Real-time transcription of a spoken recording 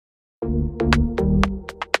Hey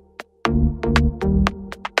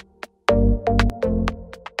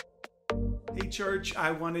church,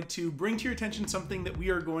 I wanted to bring to your attention something that we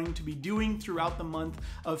are going to be doing throughout the month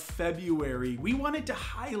of February. We wanted to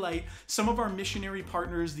highlight some of our missionary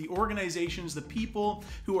partners, the organizations, the people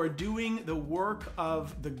who are doing the work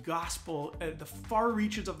of the gospel at the far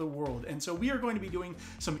reaches of the world. And so we are going to be doing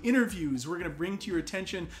some interviews. We're going to bring to your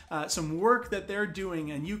attention some work that they're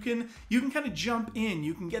doing, and you can kind of jump in.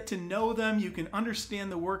 You can get to know them. You can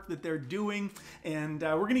understand the work that they're doing, and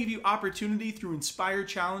we're going to give you opportunity through Inspire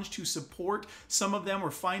Challenge to support some of them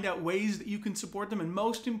or find out ways that you can support them. And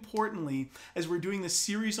most importantly, as we're doing this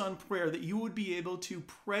series on prayer, that you would be able to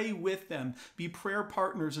pray with them, be prayer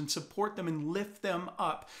partners, and support them and lift them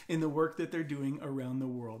up in the work that they're doing around the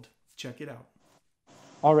world. Check it out.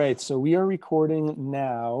 All right, so we are recording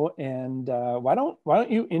now, and why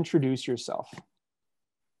don't you introduce yourself?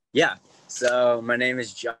 Yeah, so my name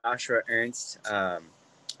is Joshua Ernst. I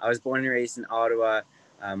was born and raised in Ottawa.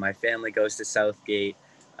 My family goes to Southgate.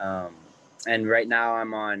 And right now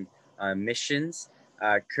I'm on missions.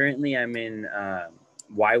 Currently I'm in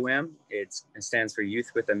YWAM. It stands for Youth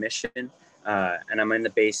with a Mission. And I'm in the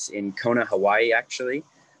base in Kona, Hawaii, actually,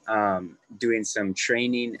 doing some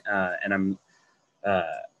training. And I'm,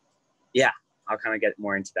 I'll kind of get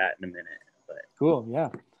more into that in a minute. But Cool, yeah.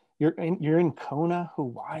 You're in Kona,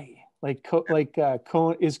 Hawaii.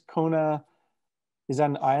 Kona, is that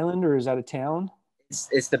an island or is that a town?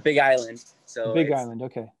 It's the Big Island. So Big Island,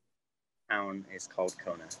 okay. Town is called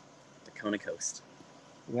Kona, the Kona coast.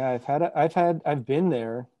 Yeah, I've been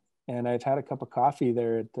there, and I've had a cup of coffee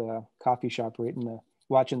there at the coffee shop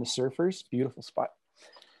watching the surfers. Beautiful spot.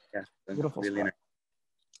 Yeah, beautiful really spot. nice.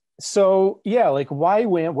 So yeah, like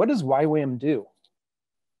YWAM, what does YWAM do?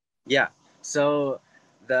 Yeah, so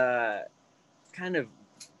the kind of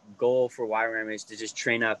goal for YWAM is to just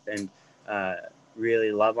train up and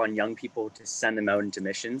really love on young people to send them out into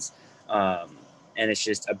missions. And it's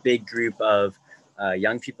just a big group of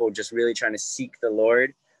young people just really trying to seek the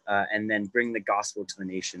Lord and then bring the gospel to the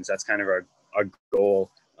nations. That's kind of our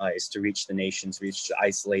goal, is to reach the nations, reach the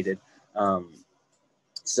isolated.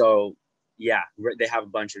 So yeah, they have a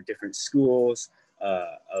bunch of different schools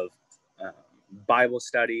of Bible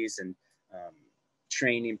studies and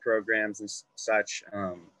training programs and such.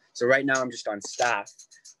 So right now I'm just on staff.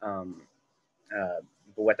 But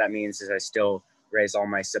what that means is I still raise all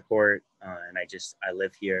my support, and I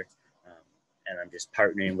live here, and I'm just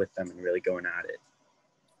partnering with them and really going at it.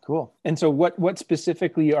 Cool. And so what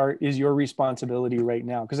specifically is your responsibility right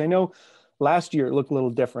now? Because I know last year it looked a little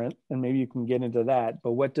different, and maybe you can get into that,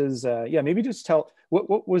 but what does maybe just tell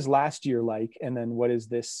what was last year like, and then what is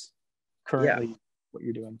this currently what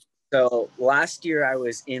you're doing? So last year I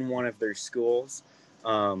was in one of their schools.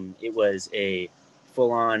 It was a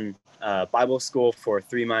full-on Bible school for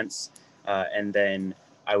 3 months. And then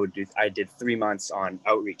I did 3 months on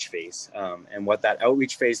outreach phase. And what that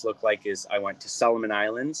outreach phase looked like is I went to Solomon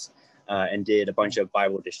Islands and did a bunch of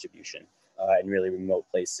Bible distribution in really remote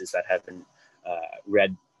places that haven't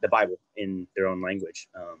read the Bible in their own language.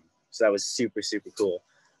 So that was super, super cool.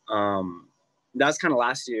 That was kind of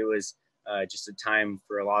last year. It was just a time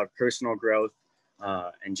for a lot of personal growth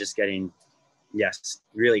and just getting,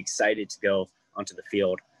 really excited to go onto the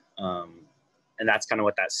field. And that's kind of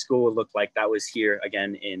what that school looked like. That was here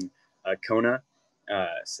again in Kona.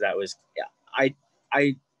 So that was,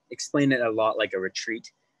 I explained it a lot like a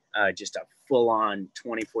retreat, just a full-on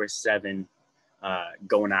 24/7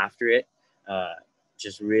 going after it,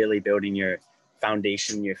 just really building your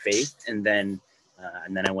foundation, your faith. And then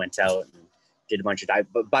I went out and did a bunch of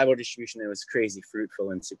Bible distribution. It was crazy fruitful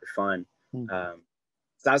and super fun. So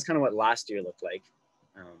that was kind of what last year looked like.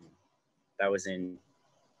 That was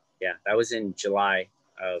in July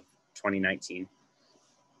of 2019.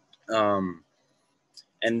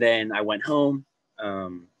 And then I went home,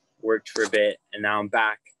 worked for a bit, and now I'm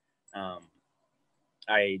back. I'm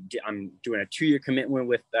doing a 2-year commitment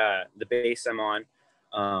with the base I'm on.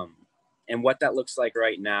 And what that looks like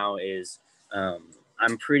right now is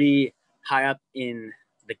I'm pretty high up in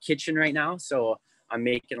the kitchen right now. So I'm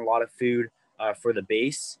making a lot of food for the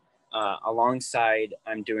base. Alongside,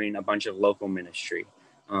 I'm doing a bunch of local ministry.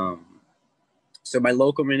 So my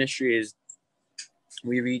local ministry is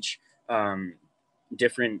we reach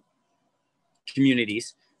different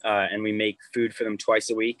communities and we make food for them twice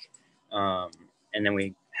a week. And then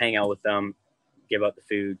we hang out with them, give out the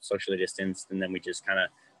food, socially distanced, and then we just kind of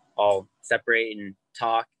all separate and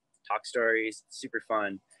talk stories. It's super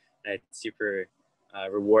fun. And it's super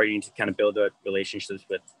rewarding to kind of build up relationships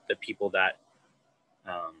with the people that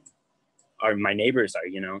are my neighbors are,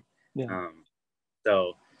 you know? Yeah.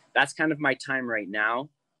 So that's kind of my time right now.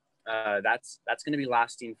 That's going to be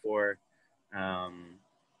lasting for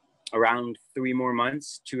around 3 more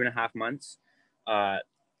months, 2.5 months.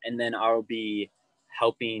 And then I'll be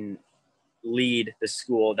helping lead the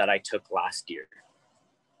school that I took last year.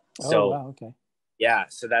 So, wow, okay. Yeah,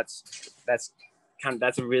 so that's this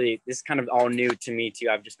is kind of all new to me too.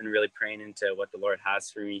 I've just been really praying into what the Lord has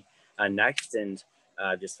for me next, and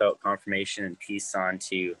just felt confirmation and peace on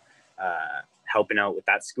to helping out with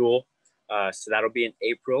that school. So that'll be in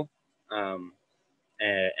April, and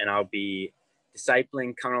I'll be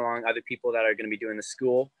discipling, coming along other people that are going to be doing the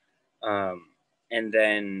school, and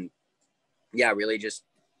then really just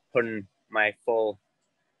putting my full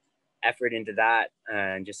effort into that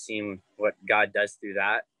and just seeing what God does through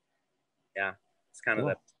that. Yeah, it's kind of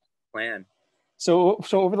the plan. So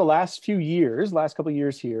over the last couple of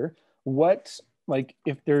years here, what is like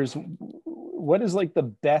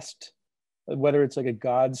the best, whether it's like a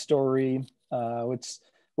God story,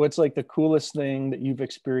 what's like the coolest thing that you've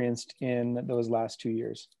experienced in those last 2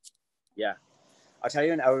 years? Yeah, I'll tell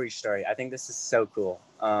you an outreach story. I think this is so cool.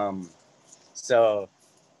 So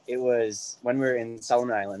it was when we were in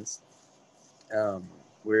Solomon Islands.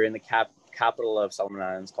 We were in the capital of Solomon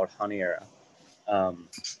Islands called Honiara.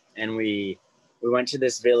 And we went to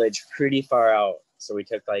this village pretty far out. So we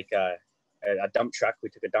took like a dump truck. We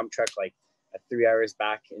took a dump truck like 3 hours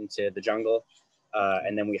back into the jungle.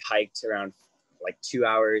 And then we hiked around like 2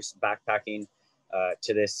 hours backpacking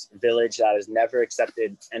to this village that has never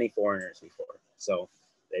accepted any foreigners before. So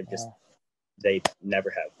they never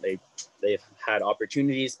have. They've had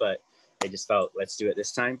opportunities, but they just felt, let's do it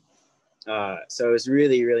this time. So it was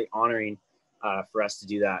really, really honoring for us to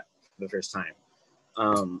do that for the first time.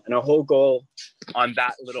 And our whole goal on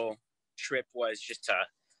that little trip was just to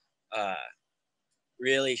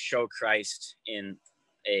really show Christ in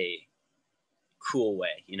a cool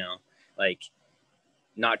way, like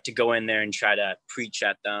not to go in there and try to preach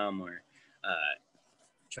at them or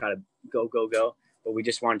try to go, but we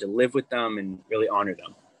just wanted to live with them and really honor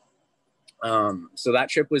them. So that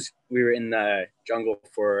trip we were in the jungle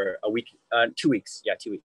for a week, 2 weeks. Yeah,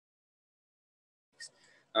 2 weeks.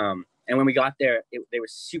 And when we got there, they were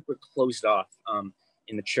super closed off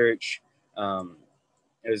in the church.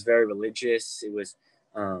 It was very religious. It was,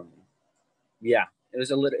 it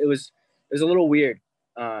was a little weird,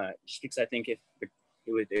 just because I think they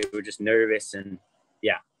were just nervous and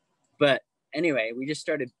But anyway, we just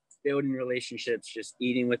started building relationships, just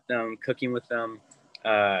eating with them, cooking with them,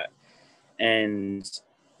 and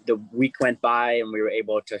the week went by, and we were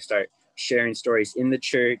able to start sharing stories in the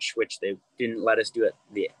church, which they didn't let us do at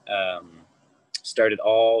the start at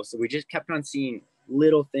all. So we just kept on seeing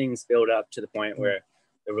little things build up to the point where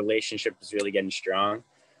the relationship was really getting strong.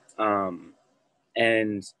 And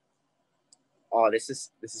this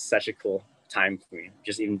is such a cool time for me.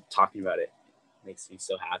 Just even talking about it makes me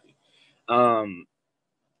so happy.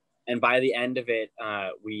 And by the end of it,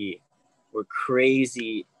 we were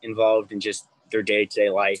crazy involved in just their day-to-day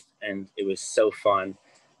life, and it was so fun.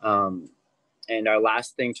 And our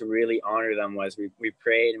last thing to really honor them was we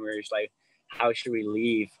prayed, and we were just like, how should we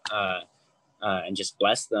leave and just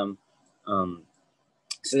bless them?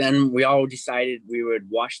 So then we all decided we would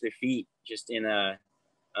wash their feet, just in a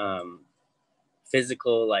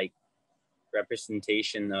physical like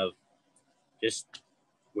representation of just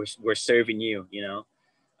we're serving you,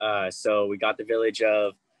 so we got the village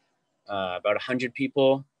of about 100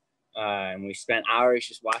 people, and we spent hours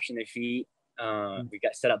just washing their feet. We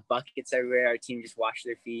got set up buckets everywhere. Our team just washed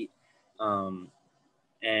their feet,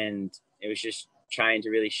 and it was just trying to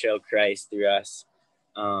really show Christ through us.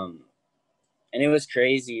 And it was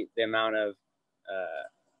crazy the amount of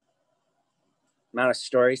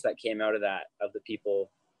stories that came out of that, of the people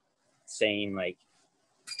saying like,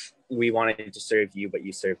 we wanted to serve you, but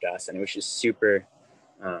you served us. And it was just super,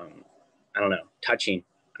 touching.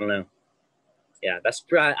 I don't know. Yeah,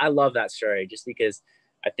 I love that story, just because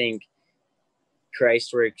I think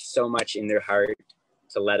Christ worked so much in their heart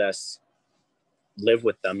to let us live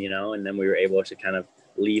with them, and then we were able to kind of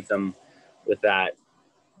leave them with that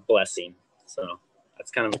blessing. So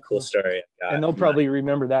that's kind of a cool story. And they'll probably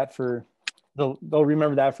remember that they'll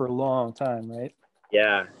remember that for a long time, right?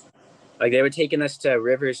 Yeah. Like they were taking us to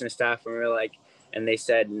rivers and stuff, and we were like, and they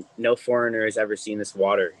said, no foreigner has ever seen this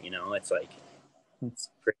water. It's like, it's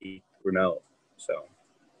pretty remote. So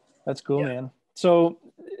that's cool, man. So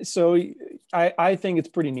I think it's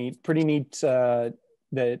pretty neat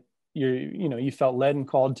that you felt led and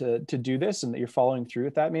called to do this, and that you're following through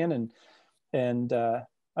with that, man. And I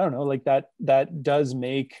don't know, like that does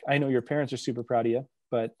make, I know your parents are super proud of you,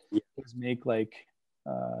 but it does make like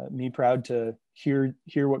me proud to hear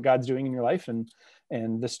what God's doing in your life,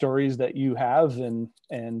 and the stories that you have,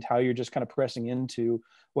 and how you're just kind of pressing into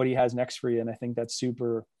what he has next for you. And I think that's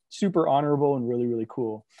super, super honorable and really, really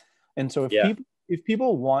cool. And so if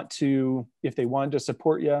people want to, if they wanted to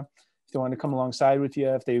support you, if they want to come alongside with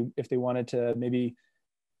you, if they wanted to, maybe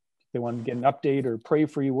they wanted to get an update or pray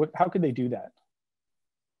for you, how could they do that?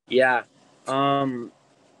 Yeah.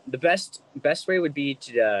 The best way would be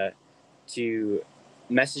to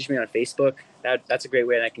message me on Facebook. That's a great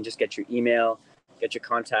way, and I can just get your email, get your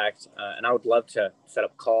contact, and I would love to set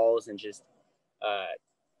up calls and just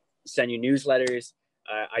send you newsletters.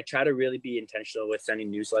 I try to really be intentional with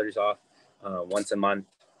sending newsletters off once a month,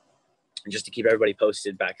 and just to keep everybody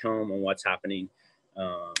posted back home on what's happening,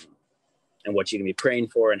 and what you can be praying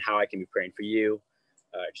for, and how I can be praying for you,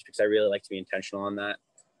 just because I really like to be intentional on that.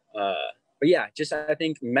 But yeah, just I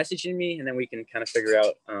think messaging me, and then we can kind of figure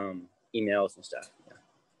out emails and stuff. Yeah.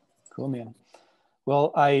 Cool, man.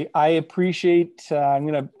 Well, I appreciate, I'm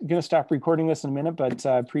gonna stop recording this in a minute, but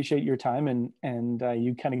I appreciate your time and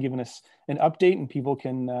you kind of giving us an update, and people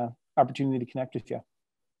can opportunity to connect with you.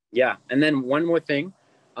 Yeah. And then one more thing,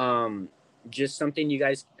 just something you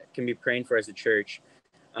guys can be praying for as a church.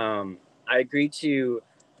 I agreed to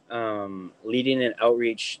leading an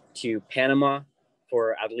outreach to Panama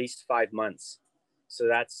for at least 5 months. So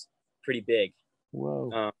that's pretty big.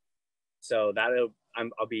 Whoa. So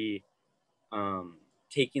I'll be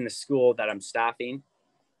taking the school that I'm staffing.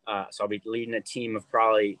 So I'll be leading a team of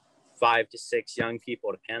probably 5 to 6 young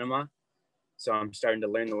people to Panama. So I'm starting to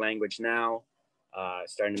learn the language now,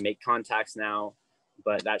 starting to make contacts now,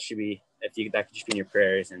 but that could just be in your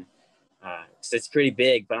prayers. And so it's pretty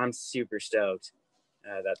big, but I'm super stoked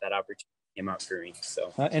that opportunity came out for me.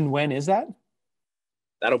 So. And when is that?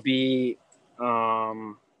 That'll be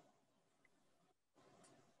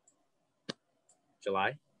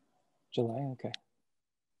July. July, okay.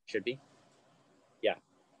 Should be. Yeah,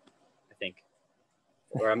 I think.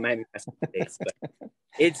 Or I might be messing with dates, but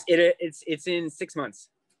it's in 6 months.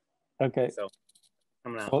 Okay. So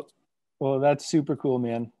coming out. Well, that's super cool,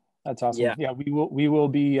 man. That's awesome. Yeah. Yeah, we will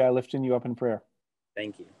be lifting you up in prayer.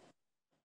 Thank you.